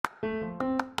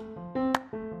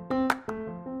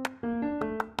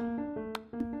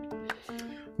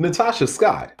Natacha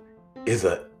Scott is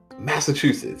a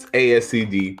Massachusetts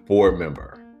ASCD board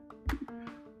member.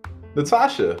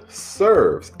 Natacha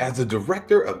serves as the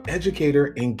Director of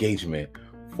Educator Engagement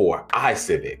for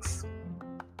iCivics.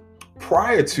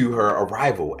 Prior to her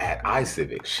arrival at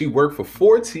iCivics, she worked for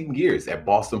 14 years at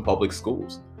Boston Public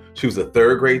Schools. She was a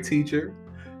third grade teacher.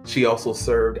 She also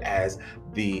served as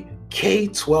the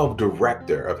K-12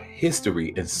 Director of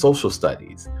History and Social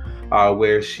Studies,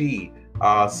 where she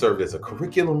served as a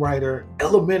curriculum writer,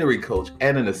 elementary coach,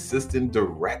 and an assistant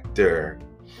director.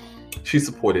 She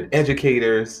supported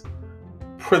educators,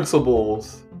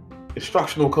 principals,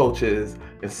 instructional coaches,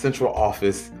 and central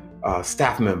office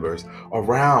staff members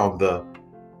around the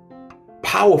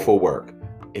powerful work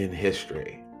in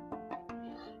history.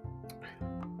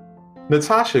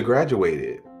 Natacha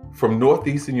graduated from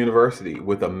Northeastern University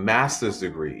with a master's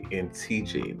degree in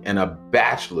teaching and a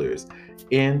bachelor's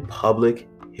in public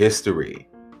history.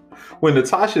 When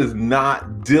Natacha is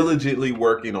not diligently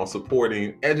working on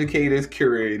supporting educators,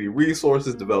 curating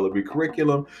resources, developing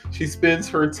curriculum, she spends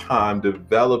her time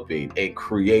developing and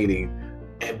creating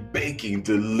and baking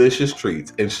delicious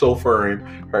treats and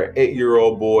chauffeuring her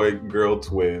 8-year-old boy-girl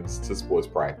twins to sports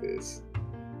practice.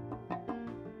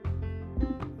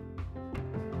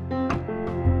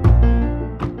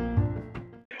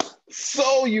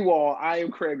 So you all, I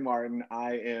am Craig Martin.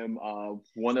 I am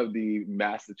one of the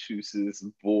Massachusetts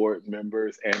board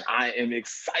members, and I am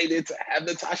excited to have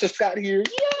Natacha Scott here.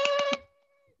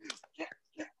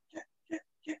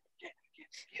 Yeah!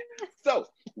 So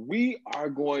we are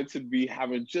going to be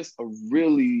having just a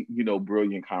really,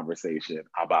 brilliant conversation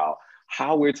about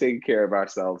how we're taking care of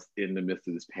ourselves in the midst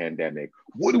of this pandemic.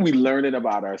 What are we learning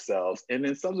about ourselves? And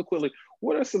then subsequently,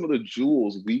 what are some of the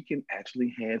jewels we can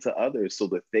actually hand to others so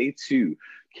that they too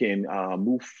can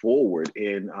move forward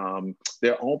in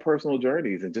their own personal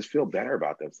journeys and just feel better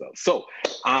about themselves? So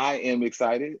I am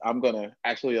excited. I'm gonna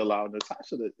actually allow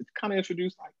Natacha to kind of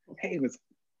introduce, like, hey,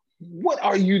 what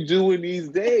are you doing these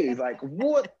days?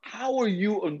 How are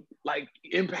you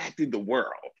impacting the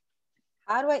world?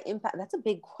 How do I impact? That's a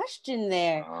big question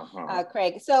there,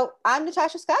 Craig. So I'm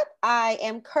Natacha Scott. I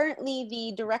am currently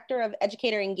the Director of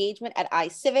Educator Engagement at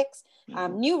iCivics.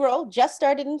 New role, just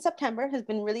started in September, has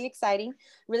been really exciting,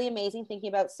 really amazing, thinking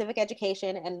about civic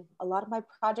education. And a lot of my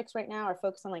projects right now are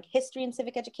focused on history and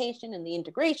civic education and the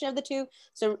integration of the two.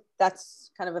 So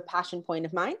that's kind of a passion point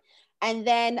of mine. And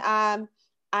then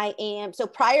so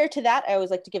prior to that, I always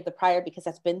like to give the prior because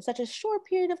that's been such a short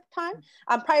period of time.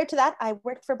 Prior to that, I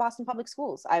worked for Boston Public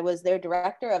Schools. I was their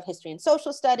Director of History and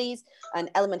Social Studies, an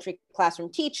elementary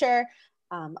classroom teacher,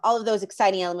 all of those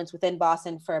exciting elements within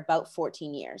Boston for about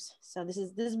 14 years. So this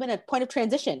has been a point of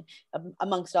transition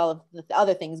amongst all of the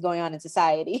other things going on in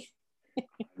society.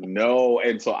 No,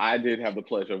 and so I did have the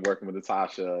pleasure of working with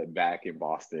Natacha back in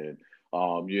Boston.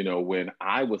 When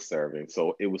I was serving.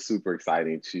 So it was super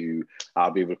exciting to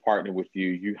be able to partner with you.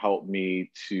 You helped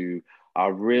me to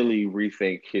really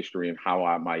rethink history and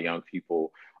how my young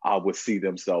people would see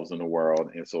themselves in the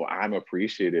world. And so I'm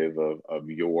appreciative of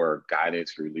your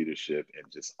guidance, your leadership, and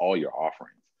just all your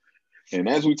offerings. And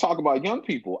as we talk about young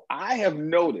people, I have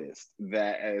noticed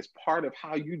that as part of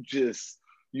how you just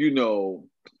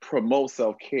promote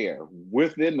self-care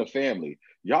within the family.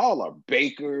 Y'all are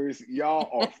bakers, y'all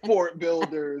are fort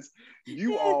builders,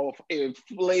 you all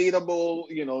inflatable,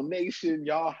 nation,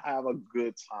 y'all have a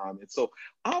good time. And so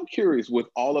I'm curious, with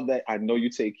all of that, I know you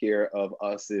take care of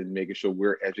us in making sure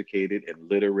we're educated and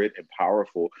literate and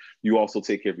powerful. You also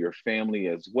take care of your family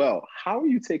as well. How are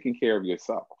you taking care of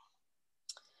yourself?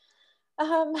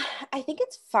 I think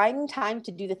it's finding time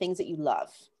to do the things that you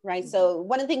love, right? So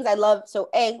one of the things I love,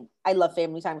 I love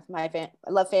family time with my family.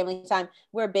 I love family time.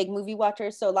 We're big movie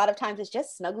watchers. So a lot of times it's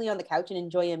just snuggling on the couch and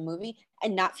enjoying a movie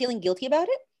and not feeling guilty about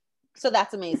it. So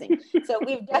that's amazing. So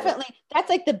we've definitely,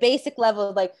 that's the basic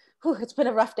level of it's been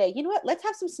a rough day. You know what? Let's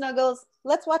have some snuggles.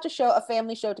 Let's watch a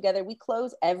family show together. We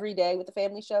close every day with a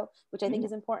family show, which I think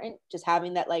is important. Just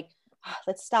having that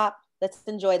let's stop. Let's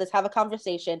enjoy, let's have a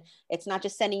conversation. It's not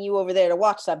just sending you over there to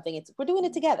watch something. We're doing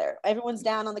it together. Everyone's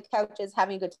down on the couches,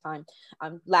 having a good time,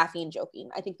 laughing and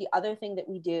joking. I think the other thing that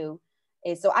we do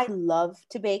is, so I love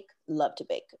to bake.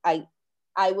 I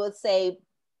will say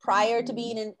prior to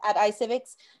being at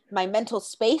iCivics, my mental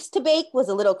space to bake was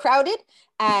a little crowded.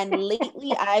 And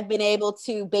lately I've been able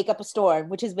to bake up a storm,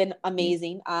 which has been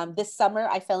amazing. This summer,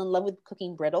 I fell in love with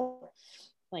cooking brittle.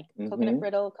 like coconut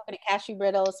brittle, coconut cashew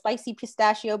brittle, spicy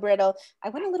pistachio brittle. I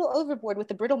went a little overboard with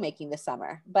the brittle making this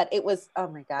summer, but it was, oh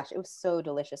my gosh, it was so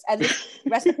delicious. And this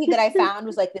recipe that I found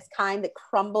was like this kind that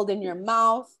crumbled in your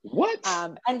mouth. What?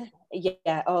 And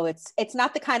yeah, oh, it's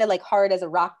not the kind of like hard as a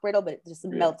rock brittle, but it just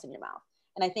melts in your mouth.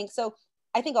 And I think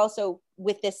also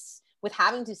with this, with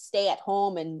having to stay at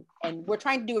home, and we're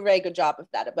trying to do a very good job of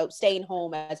that, about staying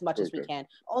home as much as we can,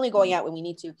 only going out when we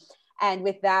need to. And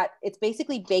with that, it's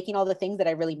basically baking all the things that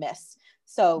I really miss.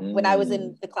 So when I was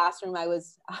in the classroom,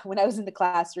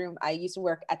 I used to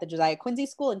work at the Josiah Quincy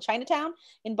School in Chinatown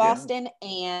in Boston.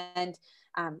 And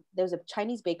there was a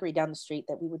Chinese bakery down the street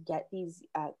that we would get these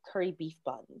curry beef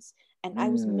buns. And I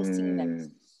was missing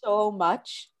them so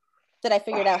much that I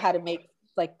figured out how to make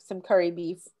like some curry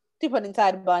beef to put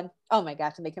inside a bun. Oh my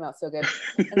gosh, and they came out so good.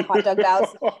 And the hot dog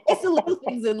bows. It's the little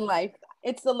things in life.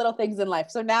 It's the little things in life.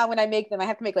 So now when I make them, I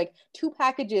have to make like 2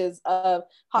 packages of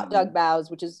hot dog bows,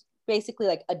 which is basically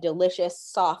like a delicious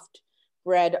soft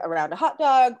bread around a hot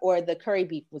dog, or the curry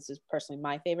beef, which is personally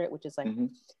my favorite, which is like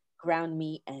ground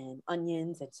meat and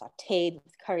onions and sauteed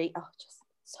with curry. Oh, just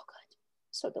so good.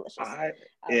 So delicious. I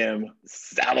am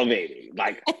salivating.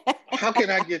 Like, how can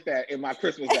I get that in my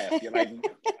Christmas basket? Like,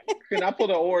 can I put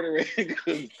an order in?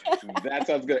 Because that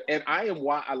sounds good. And I am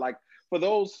why I like, for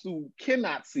those who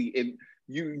cannot see, and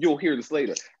you'll hear this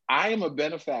later, I am a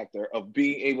benefactor of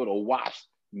being able to watch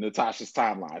Natacha's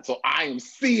timeline. So I am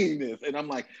seeing this, and I'm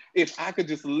like, if I could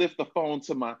just lift the phone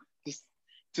to my,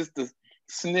 just to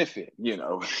sniff it, you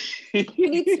know. We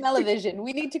need smell-o-vision.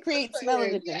 We need to create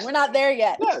smell-o-vision. Yes. We're not there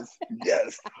yet.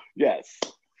 Yes.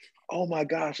 Oh my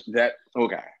gosh,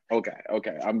 okay.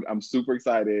 I'm super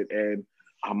excited, and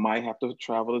I might have to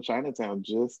travel to Chinatown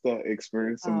just to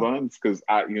experience some buns, because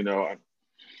I will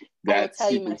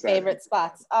tell you my favorite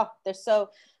spots. Oh, they're so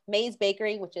May's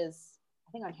Bakery, which is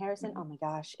I think on Harrison. Oh my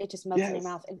gosh, it just melts in your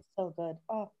mouth. It's so good.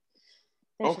 Oh.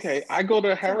 Okay, I go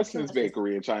to Harrison's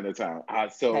Bakery in Chinatown,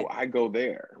 so I go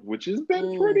there, which has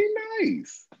been pretty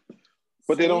nice.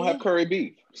 But they don't have curry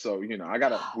beef, so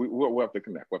we'll have to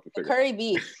connect. We'll have to figure curry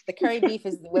beef. The curry beef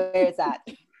is where it's at.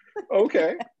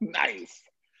 Okay, nice.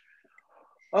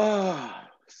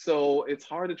 So it's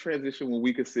hard to transition when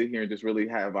we could sit here and just really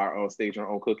have our own stage, our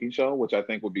own cooking show, which I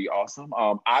think would be awesome.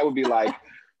 I would be like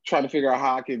trying to figure out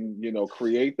how I can,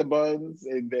 create the buns,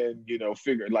 and then,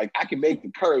 figure, like, I can make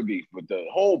the curry beef, but the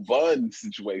whole bun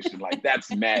situation, like,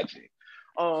 that's magic.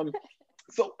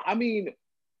 So, I mean,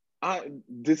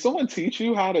 did someone teach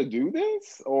you how to do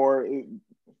this, or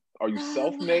are you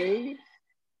self-made?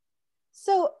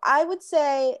 So I would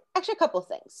say actually a couple of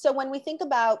things. So when we think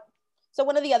about,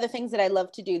 one of the other things that I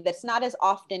love to do that's not as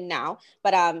often now,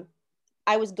 but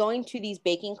I was going to these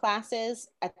baking classes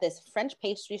at this French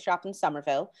pastry shop in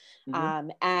Somerville.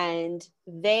 And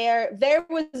there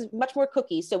was much more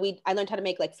cookies. So I learned how to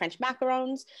make like French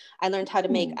macarons. I learned how to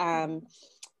make pâte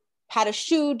à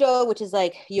choux dough, which is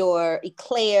like your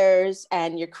eclairs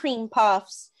and your cream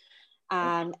puffs,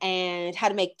 and how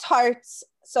to make tarts.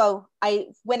 So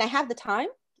when I have the time,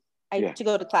 to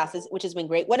go to classes, which has been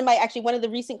great. One of the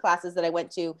recent classes that I went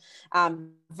to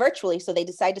virtually, so they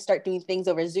decided to start doing things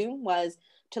over Zoom, was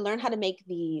to learn how to make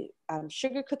the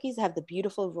sugar cookies that have the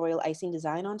beautiful royal icing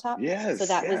design on top.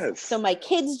 So my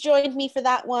kids joined me for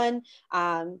that one.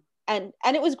 And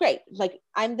it was great. Like,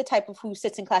 I'm the type of who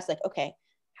sits in class like, okay,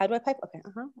 how do I pipe? Okay.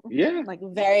 Like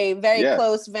very, very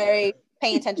close, very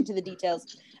paying attention to the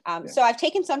details. So I've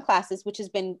taken some classes, which has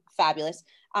been fabulous.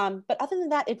 But other than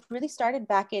that, it really started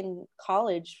back in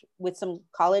college with some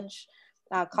college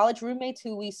roommates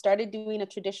who we started doing a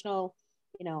traditional,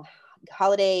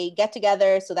 holiday get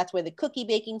together. So that's where the cookie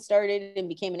baking started and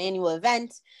became an annual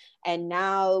event. And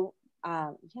now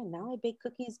I bake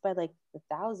cookies by like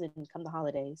 1,000 come the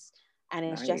holidays. And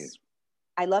it's just,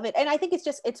 I love it. And I think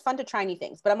it's fun to try new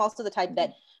things, but I'm also the type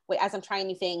that as I'm trying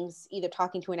new things, either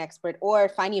talking to an expert or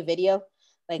finding a video.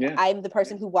 Like, I'm the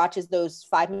person who watches those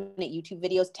 5-minute YouTube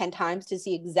videos 10 times to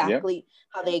see exactly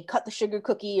how they cut the sugar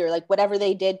cookie or like whatever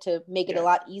they did to make it a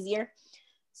lot easier.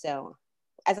 So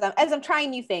as I'm trying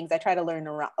new things, I try to learn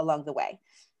along the way.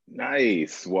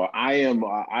 Nice. Well, I am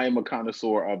a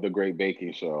connoisseur of the Great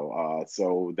Baking Show.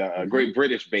 So the Great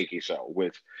British Baking Show,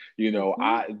 which,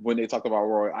 when they talk about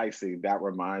royal icing, that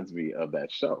reminds me of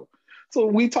that show. So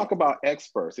we talk about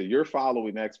experts, and you're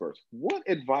following experts. What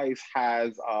advice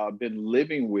has been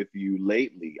living with you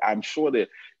lately? I'm sure that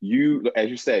you, as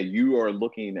you said, you are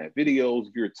looking at videos,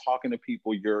 you're talking to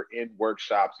people, you're in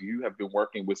workshops, you have been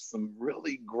working with some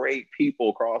really great people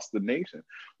across the nation.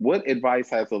 What advice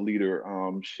has a leader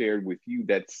shared with you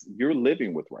that's you're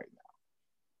living with right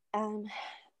now?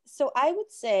 So I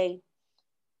would say,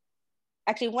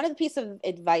 actually one of the pieces of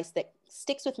advice that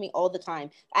sticks with me all the time.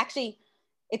 Actually,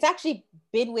 it's actually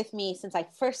been with me since I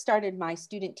first started my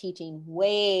student teaching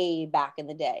way back in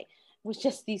the day. It was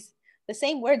just the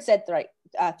same word said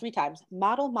three times: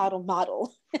 model, model,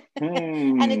 model.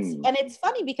 And it's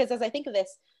funny because as I think of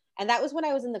this, and that was when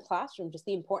I was in the classroom, just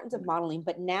the importance of modeling.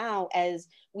 But now, as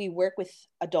we work with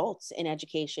adults in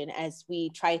education, as we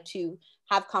try to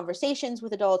have conversations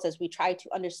with adults, as we try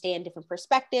to understand different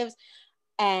perspectives,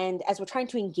 and as we're trying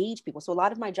to engage people. So a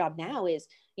lot of my job now is,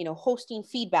 hosting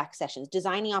feedback sessions,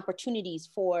 designing opportunities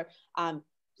for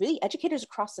really educators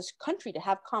across this country to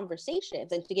have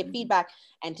conversations and to get feedback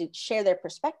and to share their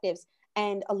perspectives.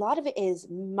 And a lot of it is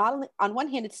modeling. On one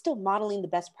hand, it's still modeling the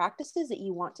best practices that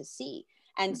you want to see.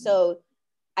 And so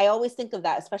I always think of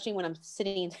that, especially when I'm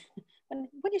sitting, when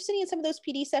you're sitting in some of those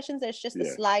PD sessions, there's just the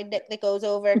slide deck that goes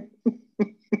over.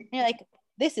 You're like,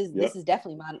 this is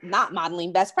definitely not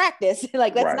modeling best practice.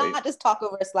 Like, let's not just talk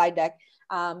over a slide deck.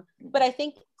 But I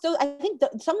think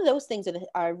some of those things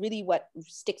are really what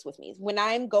sticks with me. When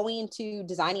I'm going into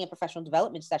designing a professional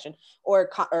development session or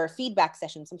a feedback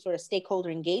session, some sort of stakeholder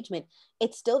engagement,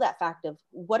 it's still that fact of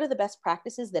what are the best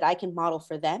practices that I can model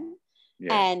for them,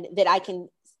 and that I can,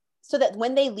 so that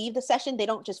when they leave the session, they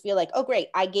don't just feel like, oh, great,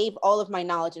 I gave all of my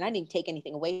knowledge and I didn't take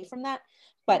anything away from that.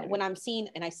 But when I'm seeing,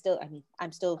 and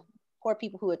I'm still poor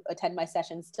people who attend my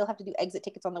sessions still have to do exit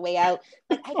tickets on the way out.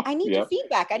 Like, I need your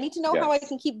feedback. I need to know how I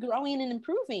can keep growing and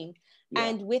improving.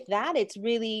 And with that, it's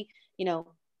really,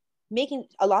 making,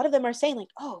 a lot of them are saying like,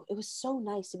 oh, it was so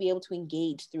nice to be able to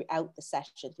engage throughout the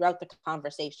session, throughout the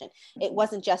conversation. It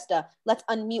wasn't just let's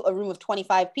unmute a room of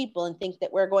 25 people and think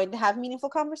that we're going to have meaningful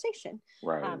conversation.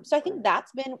 So I think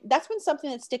that's been something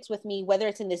that sticks with me, whether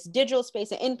it's in this digital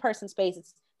space, an in-person space.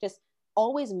 It's just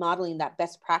always modeling that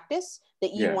best practice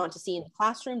that you want to see in the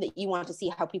classroom, that you want to see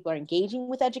how people are engaging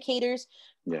with educators.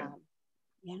 Wow.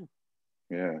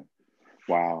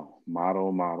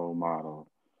 Model.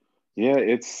 Yeah,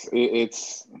 it's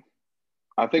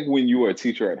I think when you are a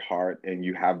teacher at heart and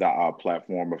you have that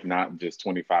platform of not just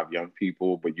 25 young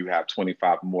people, but you have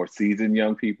 25 more seasoned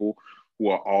young people who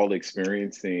are all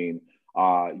experiencing,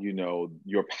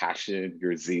 your passion,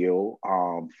 your zeal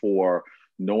for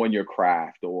knowing your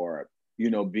craft, or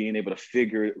being able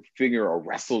to figure or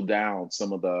wrestle down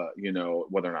some of the,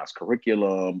 whether or not it's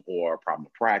curriculum or problem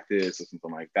of practice or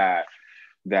something like that,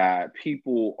 that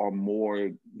people are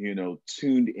more,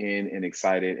 tuned in and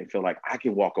excited and feel like I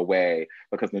can walk away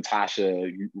because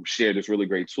Natacha, you shared this really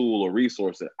great tool or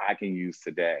resource that I can use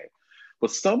today.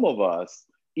 But some of us,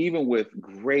 even with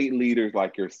great leaders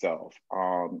like yourself,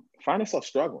 find ourselves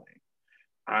struggling.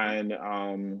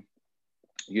 And,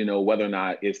 whether or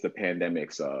not it's the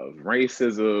pandemics of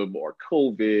racism or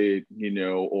COVID,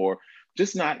 or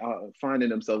just not finding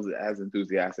themselves as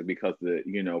enthusiastic because the,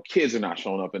 kids are not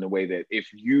showing up in a way that if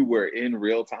you were in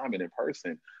real time and in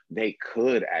person, they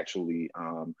could actually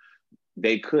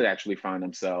find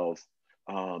themselves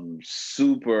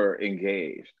super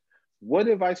engaged. What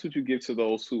advice would you give to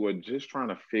those who are just trying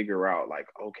to figure out, like,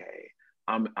 okay,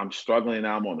 I'm struggling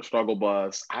now, I'm on the struggle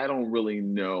bus, I don't really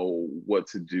know what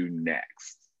to do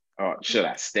next. Should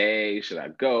I stay? Should I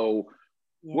go?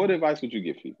 What advice would you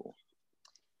give people?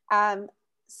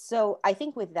 So I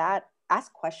think with that,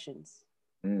 ask questions.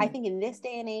 I think in this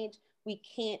day and age, we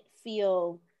can't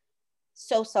feel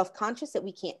so self-conscious that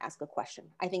we can't ask a question.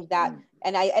 I think that,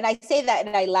 and I say that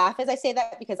and I laugh as I say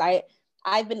that because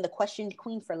I've been the question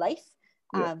queen for life.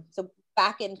 So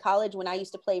back in college when I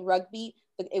used to play rugby,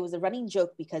 it was a running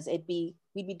joke because we'd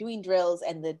be doing drills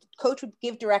and the coach would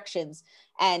give directions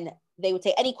and they would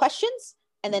say, any questions?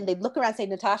 And then they'd look around and say,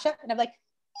 Natacha. And I'm like,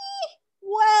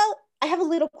 well, I have a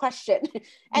little question.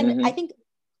 And I think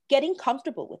getting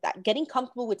comfortable with that, getting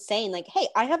comfortable with saying like, hey,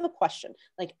 I have a question.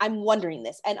 Like, I'm wondering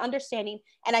this and understanding.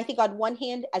 And I think on one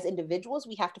hand, as individuals,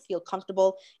 we have to feel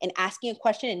comfortable in asking a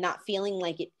question and not feeling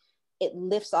like it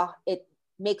lifts off, it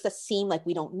makes us seem like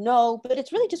we don't know, but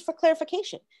it's really just for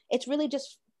clarification. It's really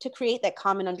just to create that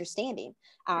common understanding.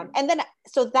 And then,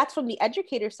 so that's from the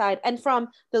educator side, and from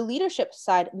the leadership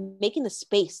side, making the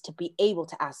space to be able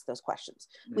to ask those questions.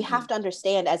 We have to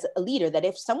understand as a leader that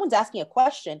if someone's asking a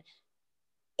question,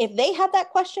 if they have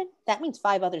that question, that means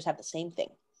 5 others have the same thing,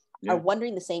 are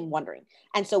wondering the same wondering.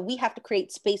 And so we have to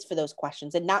create space for those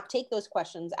questions and not take those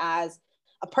questions as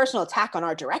a personal attack on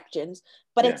our directions,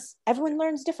 but it's everyone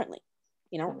learns differently.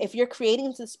 If you're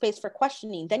creating the space for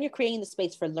questioning, then you're creating the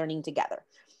space for learning together.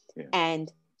 And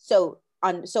so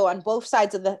on both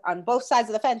sides of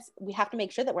the fence, we have to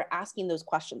make sure that we're asking those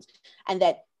questions and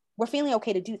that we're feeling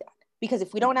okay to do that. Because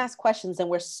if we don't ask questions, then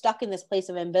we're stuck in this place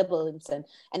of ambivalence and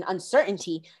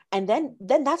uncertainty. And then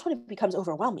that's when it becomes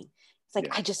overwhelming. It's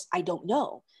like, I don't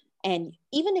know. And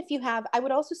even if you have, I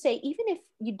would also say, even if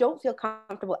you don't feel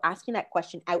comfortable asking that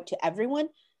question out to everyone,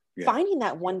 finding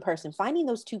that one person, finding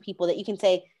those two people that you can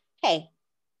say, hey,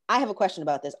 I have a question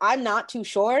about this. I'm not too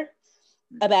sure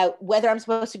about whether I'm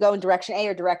supposed to go in direction A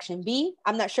or direction B.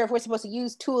 I'm not sure if we're supposed to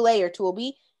use tool A or tool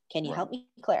B. Can you help me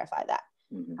clarify that?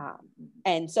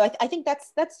 And so I think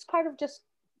that's part of just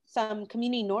some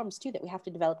community norms too that we have to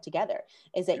develop together,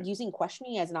 is that using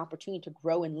questioning as an opportunity to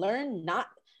grow and learn, not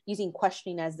using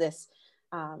questioning as this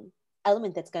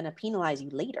element that's going to penalize you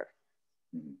later.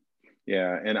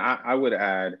 Yeah, and I would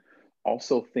add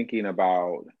also thinking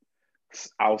about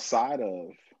outside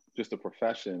of just a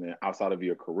profession and outside of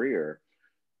your career,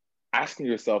 asking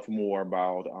yourself more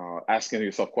about asking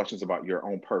yourself questions about your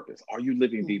own purpose. Are you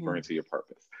living deeper into your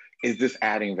purpose? Is this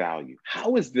adding value?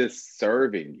 How is this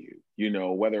serving you? You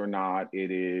know, whether or not it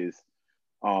is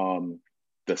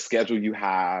the schedule you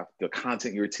have, the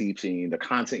content you're teaching, the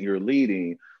content you're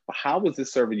leading, but how is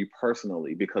this serving you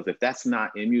personally? Because if that's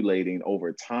not emulating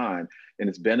over time and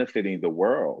it's benefiting the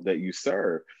world that you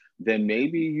serve, then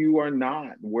maybe you are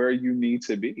not where you need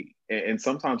to be. And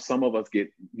sometimes some of us get,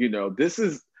 you know,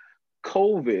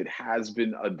 COVID has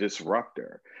been a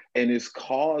disruptor, and it's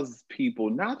caused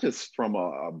people, not just from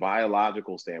a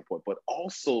biological standpoint, but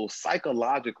also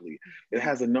psychologically. It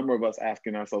has a number of us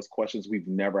asking ourselves questions we've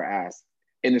never asked.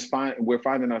 And we're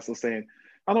finding ourselves saying,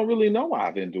 I don't really know why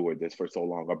I've endured this for so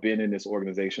long. I've been in this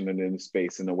organization and in this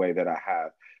space in the way that I have.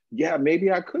 Yeah,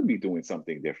 maybe I could be doing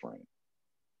something different.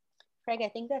 Craig, I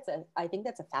think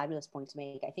that's a fabulous point to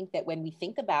make. I think that when we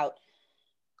think about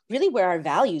really where our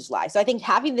values lie. So I think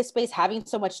having this space, having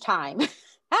so much time,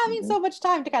 so much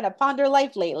time to kind of ponder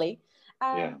life lately,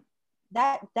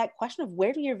 that question of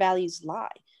where do your values lie?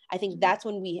 I think that's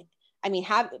when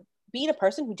being a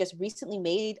person who just recently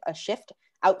made a shift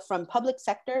out from public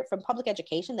sector, from public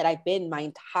education that I've been my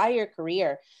entire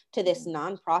career to this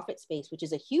nonprofit space, which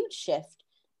is a huge shift.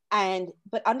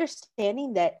 But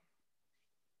understanding that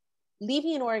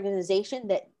leaving an organization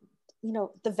that, you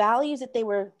know, the values that they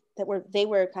were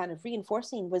kind of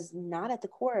reinforcing was not at the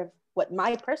core of what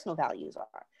my personal values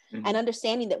are. And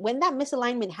understanding that when that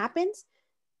misalignment happens,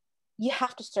 you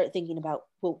have to start thinking about,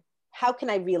 well, how can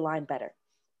I realign better?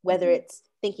 Whether it's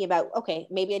thinking about, okay,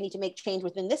 maybe I need to make change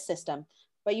within this system,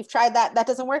 but you've tried that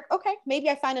doesn't work. Okay, maybe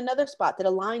I find another spot that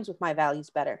aligns with my values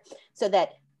better, so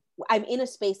that I'm in a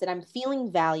space that I'm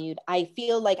feeling valued. I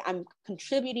feel like I'm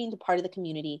contributing to part of the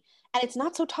community, and it's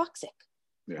not so toxic.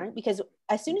 Right? Because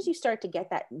as soon as you start to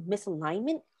get that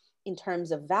misalignment in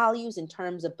terms of values, in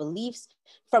terms of beliefs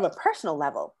from a personal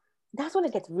level, that's when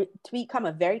it gets to become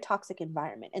a very toxic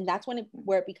environment. And that's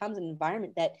where it becomes an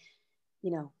environment that,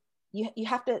 you know, you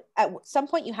have to, at some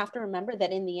point you have to remember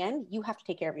that in the end, you have to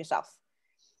take care of yourself.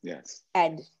 Yes.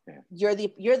 And you're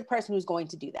the person who's going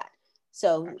to do that.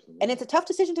 So, and it's a tough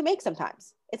decision to make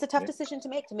sometimes. It's a tough decision to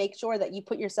make sure that you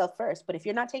put yourself first. But if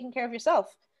you're not taking care of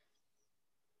yourself,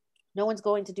 no one's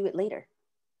going to do it later.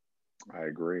 I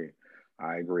agree.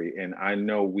 And I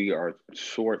know we are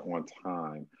short on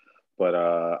time, but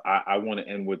I want to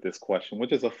end with this question,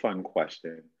 which is a fun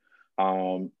question.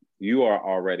 You are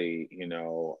already, you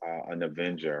know, an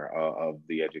avenger of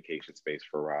the education space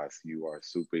for us. You are a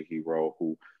superhero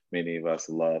who many of us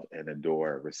love and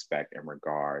adore, respect, and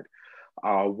regard.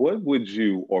 What would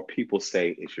you or people say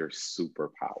is your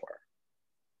superpower?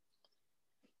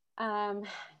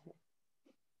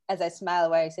 As I smile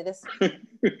away, I say this.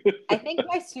 I think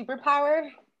my superpower,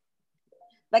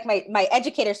 like my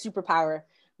educator superpower,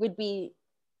 would be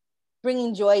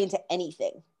bringing joy into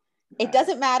anything. Nice. It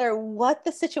doesn't matter what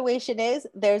the situation is.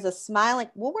 There's a smile,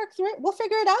 like, we'll work through it. We'll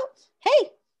figure it out. Hey,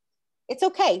 it's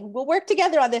okay. We'll work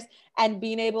together on this. And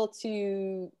being able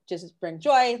to just bring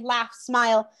joy, laugh,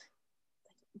 smile.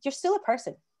 You're still a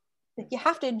person. You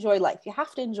have to enjoy life. You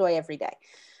have to enjoy every day.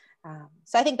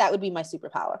 So I think that would be my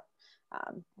superpower.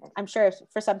 I'm sure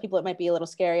for some people it might be a little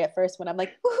scary at first when I'm like,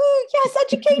 woohoo, yes,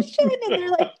 education. And they're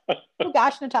like, oh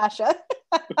gosh, Natasha.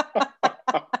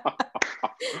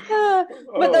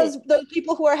 But those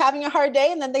people who are having a hard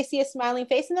day and then they see a smiling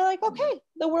face and they're like, okay,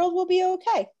 the world will be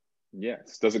okay.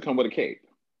 Yes. Does it come with a cape?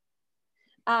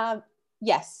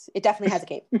 Yes, it definitely has a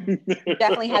cape. It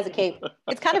definitely has a cape.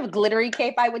 It's kind of a glittery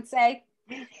cape, I would say.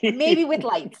 Maybe with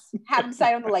lights. Haven't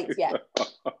decided on the lights yet.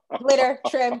 Glitter,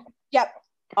 trim. Yep.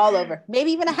 All over.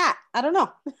 Maybe even a hat. I don't know.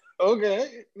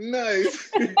 Okay. Nice.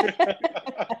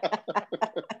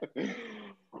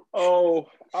 Oh,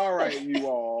 all right, you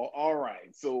all. All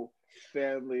right. So,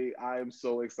 family, I I'm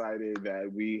so excited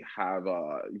that we have,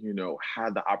 you know,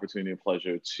 had the opportunity and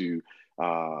pleasure to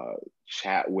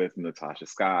chat with Natacha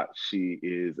Scott. She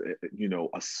is, you know,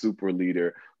 a super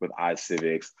leader with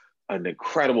iCivics, an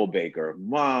incredible baker,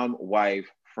 mom, wife,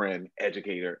 friend,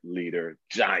 educator, leader,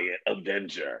 giant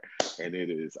avenger. And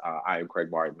it is, I am Craig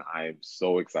Martin. I am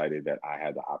so excited that I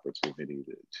had the opportunity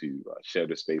to share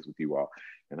this space with you all.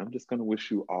 And I'm just going to wish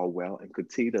you all well and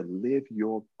continue to live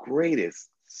your greatest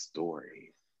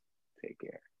story. Take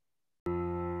care.